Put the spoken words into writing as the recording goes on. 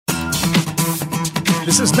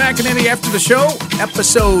This is Mac and Andy After the Show,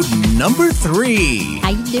 episode number 3. How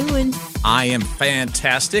you doing? I am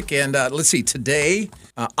fantastic. And let's see, today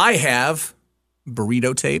I have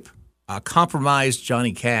burrito tape, compromised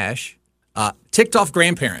Johnny Cash, ticked off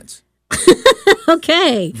grandparents.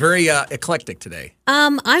 Okay. Very eclectic today.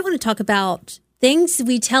 I want to talk about things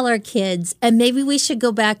we tell our kids, and maybe we should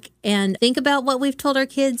go back and think about what we've told our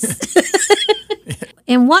kids.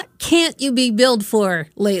 And what can't you be billed for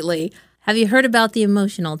lately? Have you heard about the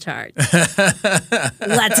emotional charge?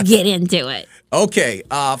 Let's get into it. Okay.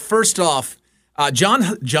 First off,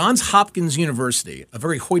 Johns Hopkins University, a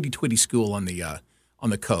very hoity-toity school on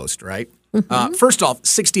the coast, right? Mm-hmm. First off,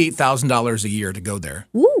 $68,000 a year to go there.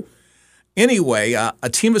 Woo. Anyway, a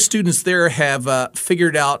team of students there have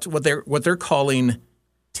figured out what they're calling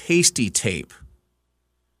tasty tape.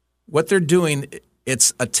 What they're doing,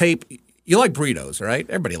 it's a tape. You like burritos, right?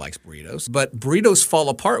 Everybody likes burritos, but burritos fall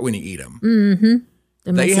apart when you eat them.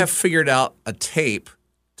 Mm-hmm. They have figured out a tape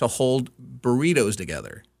to hold burritos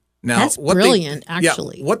together. Now, that's brilliant,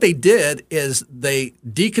 actually. Yeah, what they did is they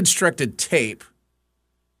deconstructed tape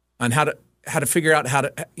on how to figure out how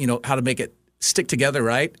to make it stick together,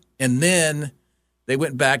 right? And then they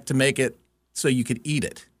went back to make it so you could eat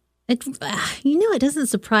it. It doesn't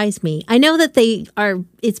surprise me. I know that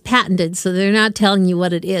it's patented, so they're not telling you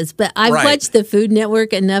what it is. But I've watched the Food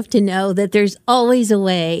Network enough to know that there's always a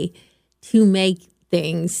way to make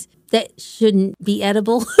things that shouldn't be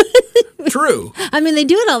edible. True. I mean, they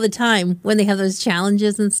do it all the time when they have those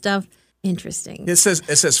challenges and stuff. Interesting. It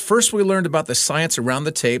says first we learned about the science around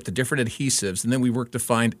the tape, the different adhesives, and then we worked to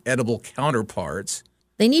find edible counterparts.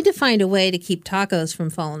 They need to find a way to keep tacos from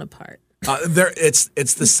falling apart.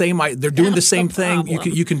 It's the same. They're doing the same thing.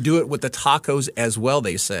 You can do it with the tacos as well.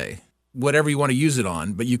 They say whatever you want to use it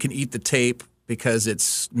on, but you can eat the tape because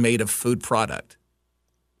it's made of food product.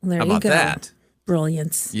 There How you about go. that?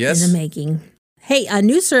 Brilliance Yes. in the making. Hey, a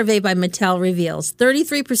new survey by Mattel reveals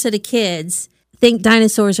 33% of kids think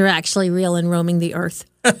dinosaurs are actually real and roaming the earth.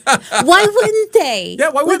 Why wouldn't they? Yeah,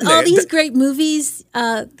 why wouldn't With all they? these great movies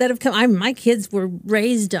that have come. My kids were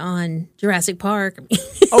raised on Jurassic Park.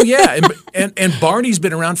 Oh, yeah. And Barney's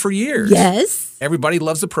been around for years. Yes. Everybody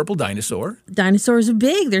loves the purple dinosaur. Dinosaurs are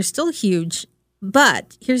big. They're still huge.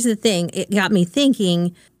 But here's the thing. It got me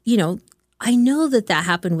thinking, I know that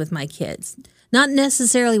happened with my kids. Not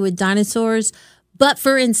necessarily with dinosaurs, but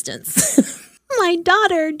for instance, my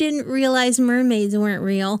daughter didn't realize mermaids weren't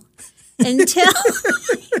real until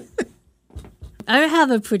I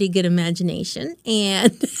have a pretty good imagination,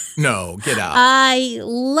 and No, get out. I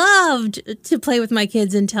loved to play with my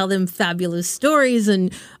kids and tell them fabulous stories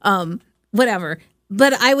and whatever.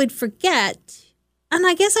 But I would forget, and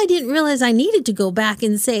I guess I didn't realize I needed to go back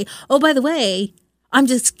and say, oh, by the way, I'm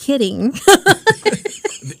just kidding.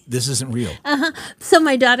 This isn't real. So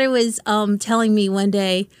my daughter was telling me one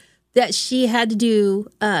day that she had to do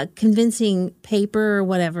convincing paper or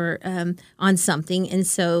whatever on something, and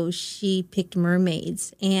so she picked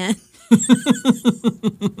mermaids. And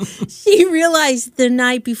she realized the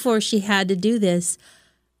night before she had to do this,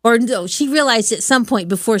 or no, she realized at some point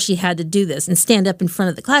before she had to do this and stand up in front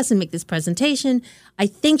of the class and make this presentation. I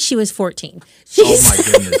think she was 14. Oh, my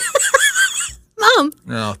goodness.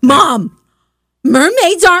 Mom,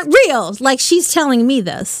 mermaids aren't real. Like, she's telling me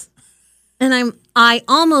this. And I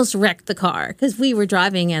almost wrecked the car because we were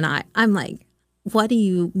driving, and I'm like, what do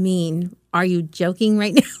you mean? Are you joking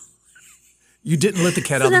right now? You didn't let the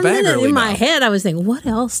cat out of the bag early in my enough. head, I was thinking, what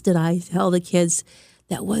else did I tell the kids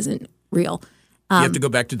that wasn't real? You have to go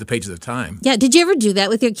back to the page of the time. Yeah. Did you ever do that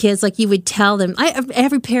with your kids? Like, you would tell them.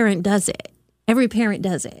 Every parent does it. Every parent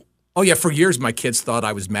does it. Oh, yeah. For years, my kids thought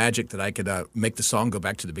I was magic, that I could make the song go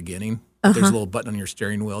back to the beginning. There's a little button on your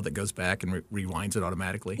steering wheel that goes back and rewinds it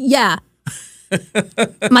automatically. Yeah.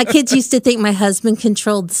 My kids used to think my husband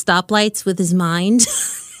controlled stoplights with his mind.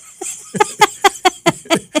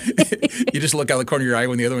 You just look out the corner of your eye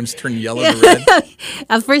when the other one's turning yellow to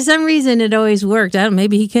red. For some reason, it always worked.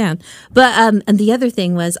 Maybe he can. But and the other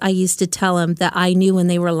thing was, I used to tell them that I knew when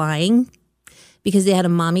they were lying because they had a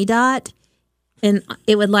mommy dot, and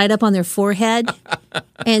it would light up on their forehead.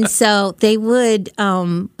 And so they would,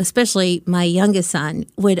 especially my youngest son,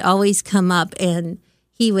 would always come up, and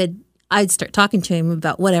I'd start talking to him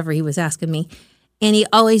about whatever he was asking me. And he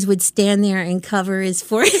always would stand there and cover his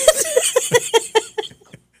forehead.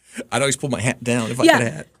 I'd always pull my hat down if I had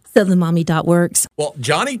a hat. So the mommy dot works. Well,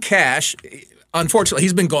 Johnny Cash, unfortunately,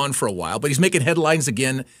 he's been gone for a while, but he's making headlines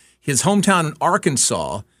again. His hometown in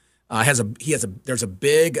Arkansas there's a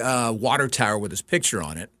big water tower with his picture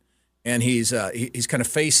on it, and he's kind of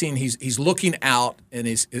facing. He's looking out, and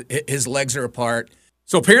his legs are apart.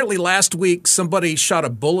 So apparently last week, somebody shot a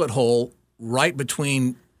bullet hole right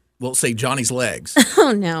between, we'll say, Johnny's legs.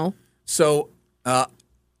 Oh, no. So an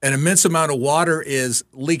immense amount of water is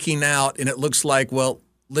leaking out, and it looks like, well,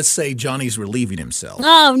 let's say Johnny's relieving himself.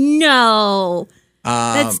 Oh, no.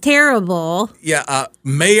 That's terrible. Yeah.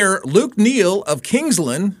 Mayor Luke Neal of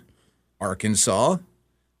Kingsland, Arkansas,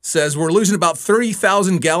 says we're losing about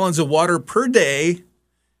 30,000 gallons of water per day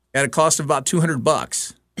at a cost of about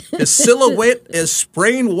 $200. His silhouette is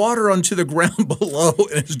spraying water onto the ground below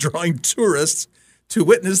and is drawing tourists to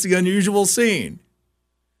witness the unusual scene.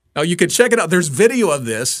 Now, you can check it out. There's video of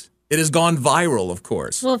this. It has gone viral, of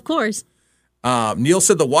course. Well, of course. Neil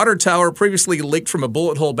said the water tower previously leaked from a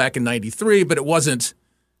bullet hole back in '93, but it wasn't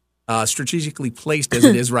strategically placed as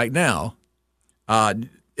it is right now.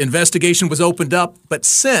 Investigation was opened up, but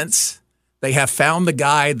since they have found the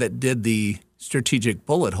guy that did the strategic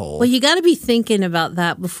bullet hole. Well, you got to be thinking about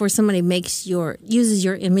that before somebody uses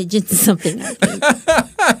your image in something.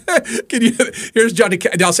 Here's Johnny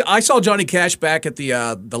Cash. I saw Johnny Cash back at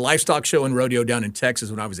the livestock show and rodeo down in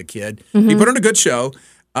Texas when I was a kid. Mm-hmm. He put on a good show,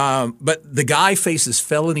 but the guy faces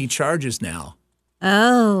felony charges now.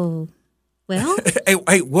 Oh, well.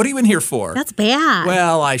 Hey, what are you in here for? That's bad.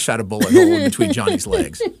 Well, I shot a bullet hole in between Johnny's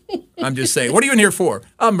legs. I'm just saying. What are you in here for?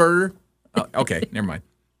 A murder. Oh, okay, never mind.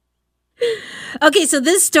 Okay, so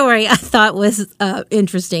this story I thought was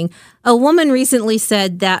interesting. A woman recently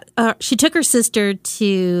said that she took her sister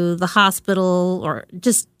to the hospital or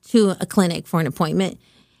just to a clinic for an appointment,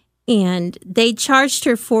 and they charged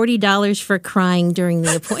her $40 for crying during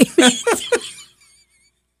the appointment.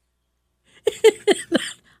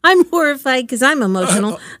 I'm horrified because I'm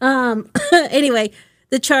emotional. Anyway,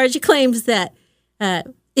 the charge claims that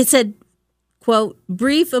it said, quote,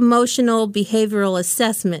 brief emotional behavioral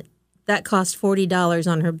assessment. That cost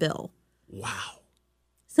 $40 on her bill. Wow.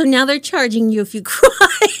 So now they're charging you if you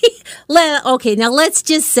cry. Okay, now let's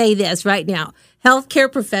just say this right now.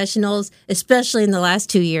 Healthcare professionals, especially in the last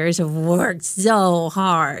 2 years, have worked so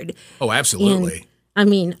hard. Oh, absolutely. And, I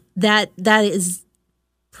mean, that is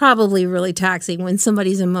probably really taxing. When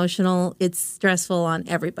somebody's emotional, it's stressful on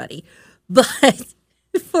everybody. But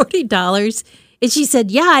 $40, and she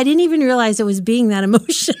said, yeah, I didn't even realize I was being that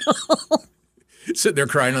emotional. Sitting there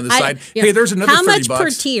crying on the side. Yeah. Hey, there's another $30. How much per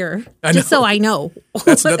tier? Just so I know.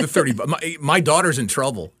 That's another $30. My daughter's in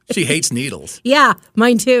trouble. She hates needles. Yeah,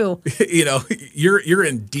 mine too. You're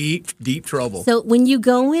in deep trouble. So when you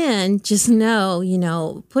go in, just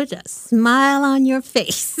know, put a smile on your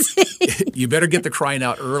face. You better get the crying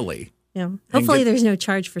out early. Yeah. Hopefully there's no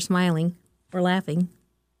charge for smiling or laughing.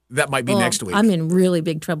 That might be next week. I'm in really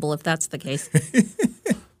big trouble if that's the case.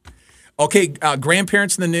 Okay,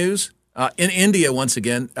 grandparents in the news. In India, once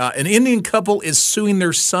again, an Indian couple is suing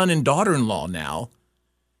their son and daughter-in-law now,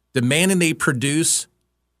 demanding they produce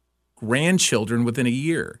grandchildren within a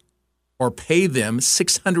year or pay them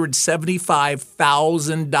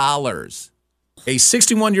 $675,000. A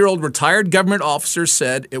 61-year-old retired government officer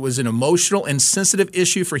said it was an emotional and sensitive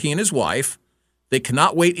issue for he and his wife. They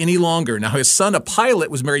cannot wait any longer. Now, his son, a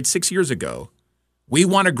pilot, was married 6 years ago. We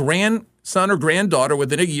want a grandson or granddaughter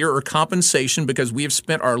within a year or compensation because we have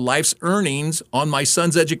spent our life's earnings on my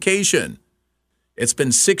son's education. It's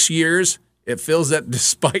been 6 years. It feels that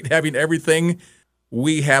despite having everything,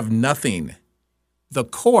 we have nothing. The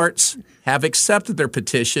courts have accepted their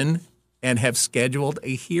petition and have scheduled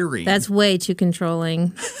a hearing. That's way too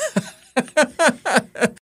controlling.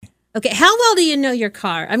 Okay, how well do you know your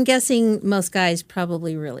car? I'm guessing most guys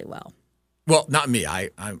probably really well. Well, not me.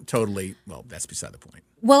 I'm totally, that's beside the point.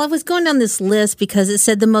 Well, I was going down this list because it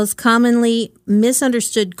said the most commonly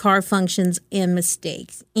misunderstood car functions and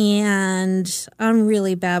mistakes. And I'm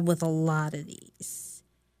really bad with a lot of these.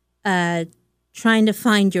 Trying to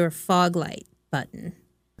find your fog light button.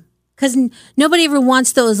 Because nobody ever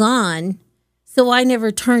wants those on, so I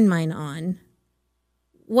never turn mine on.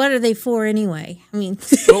 What are they for anyway? I mean,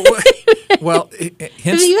 hence,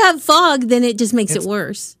 if you have fog, then it just makes it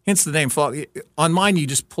worse. Hence the name fog. On mine, you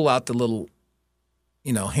just pull out the little,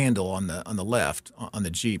 handle on the left on the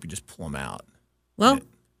Jeep. You just pull them out. Well,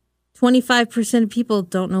 25% of people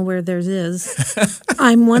don't know where theirs is.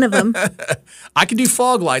 I'm one of them. I can do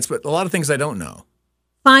fog lights, but a lot of things I don't know.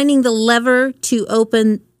 Finding the lever to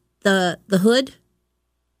open the hood.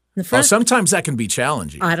 The front. Oh, sometimes that can be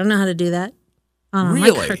challenging. I don't know how to do that.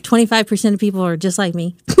 Really? 25% of people are just like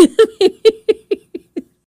me.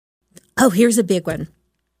 Oh, here's a big one.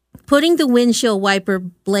 Putting the windshield wiper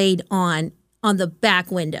blade on the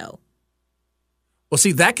back window. Well,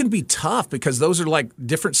 see, that can be tough because those are like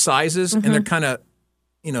different sizes and they're kind of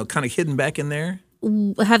hidden back in there.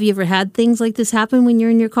 Have you ever had things like this happen when you're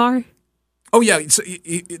in your car? Oh yeah, so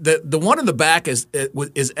the one in the back is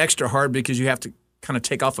extra hard because you have to kind of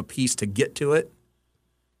take off a piece to get to it.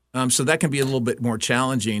 So that can be a little bit more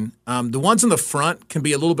challenging. The ones in the front can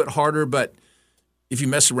be a little bit harder, but if you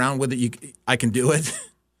mess around with it, I can do it.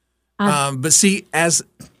 But see, as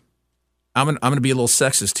I'm going to be a little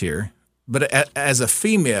sexist here, but as a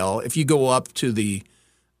female, if you go up to the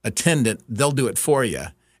attendant, they'll do it for you.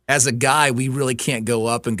 As a guy, we really can't go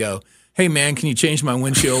up and go, "Hey man, can you change my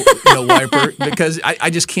windshield wiper?" Because I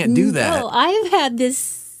just can't do that. No, I've had this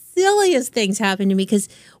silliest things happen to me because,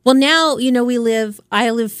 well, now, I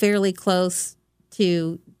live fairly close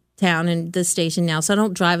to town and the station now, so I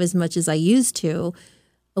don't drive as much as I used to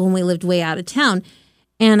when we lived way out of town.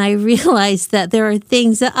 And I realized that there are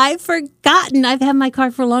things that I've forgotten. I've had my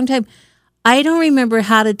car for a long time. I don't remember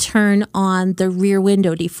how to turn on the rear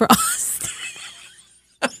window defrost.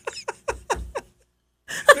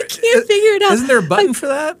 I can't figure it out. Isn't there a button for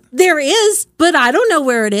that? There is, but I don't know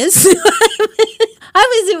where it is.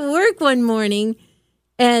 I was at work one morning,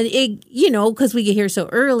 and because we get here so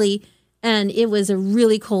early, and it was a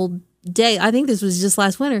really cold day. I think this was just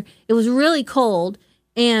last winter. It was really cold,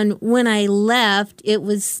 and when I left, it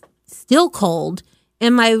was still cold,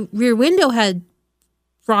 and my rear window had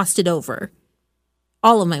frosted over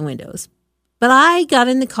all of my windows. But I got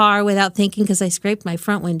in the car without thinking because I scraped my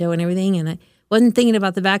front window and everything, and I wasn't thinking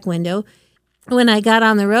about the back window. When I got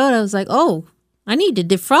on the road, I was like, oh, I need to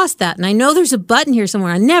defrost that. And I know there's a button here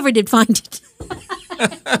somewhere. I never did find it.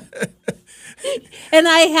 And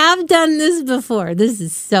I have done this before. This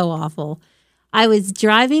is so awful. I was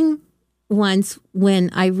driving once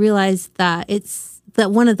when I realized that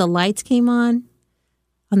one of the lights came on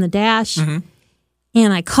the dash. Mm-hmm.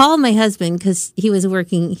 And I called my husband because he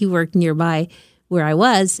worked nearby where I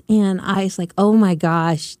was. And I was like, oh my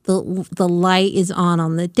gosh, the light is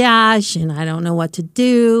on the dash and I don't know what to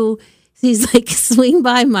do. So he's like, swing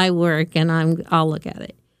by my work and I'll look at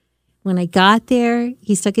it. When I got there,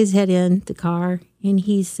 he stuck his head in the car and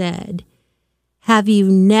he said, have you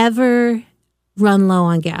never run low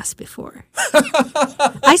on gas before?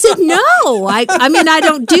 I said, no. I mean, I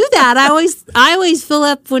don't do that. I always fill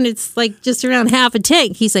up when it's like just around half a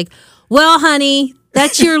tank. He's like, well, honey,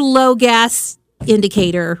 that's your low gas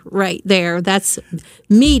indicator right there. That's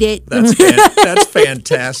meet it. That's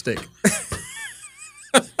fantastic.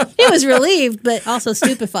 It was relieved, but also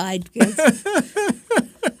stupefied.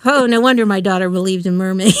 Oh, no wonder my daughter believed in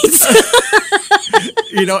mermaids.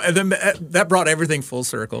 And then that brought everything full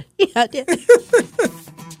circle. Yeah, it did.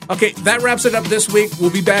 Okay, that wraps it up this week.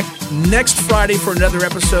 We'll be back next Friday for another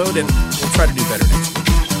episode, and we'll try to do better next week.